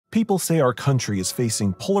People say our country is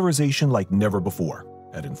facing polarization like never before.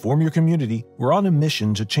 At Inform Your Community, we're on a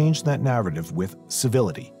mission to change that narrative with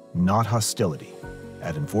civility, not hostility.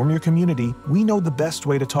 At Inform Your Community, we know the best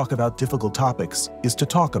way to talk about difficult topics is to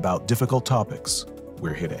talk about difficult topics.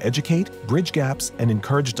 We're here to educate, bridge gaps, and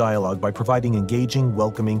encourage dialogue by providing engaging,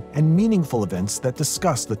 welcoming, and meaningful events that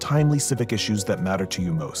discuss the timely civic issues that matter to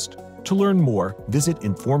you most. To learn more, visit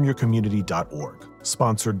informyourcommunity.org,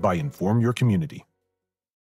 sponsored by Inform Your Community.